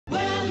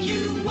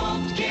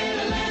won't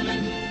get a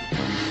lemon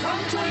from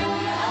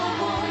Toyota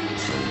of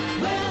Orange.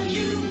 Well,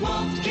 you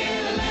won't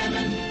get a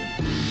lemon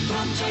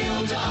from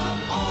Toyota of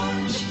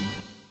Orange.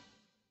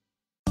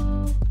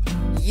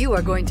 You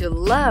are going to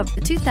love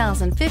the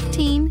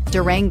 2015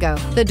 Durango.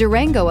 The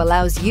Durango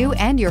allows you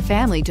and your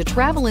family to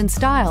travel in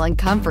style and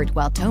comfort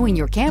while towing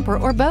your camper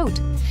or boat.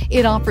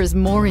 It offers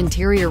more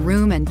interior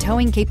room and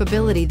towing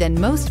capability than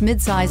most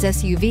midsize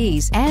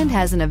SUVs and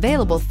has an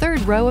available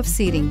third row of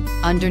seating.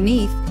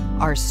 Underneath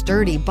are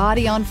sturdy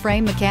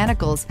body-on-frame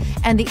mechanicals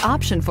and the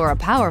option for a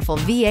powerful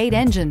V8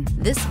 engine.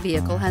 This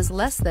vehicle has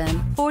less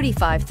than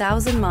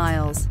 45,000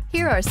 miles.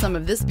 Here are some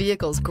of this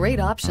vehicle's great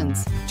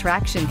options: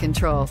 traction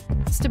control,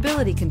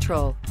 stability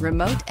control,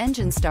 remote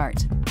engine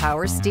start,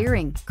 power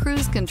steering,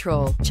 cruise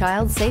control,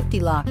 child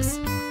safety locks,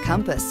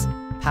 compass,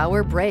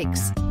 power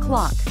brakes,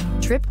 clock,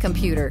 trip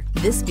computer.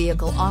 This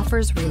vehicle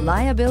offers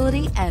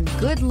reliability and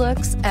good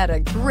looks at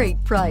a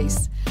great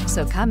price.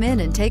 So come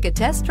in and take a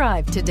test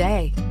drive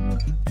today.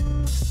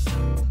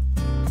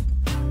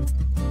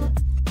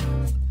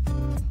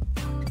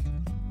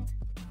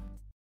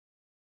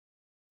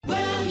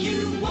 Well,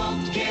 you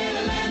won't get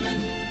a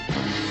lemon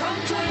from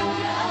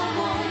Toyota of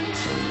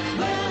Orange.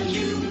 Well,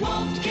 you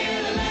won't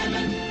get a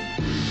lemon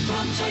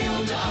from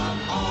Toyota of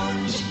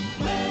Orange.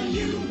 Well,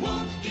 you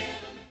won't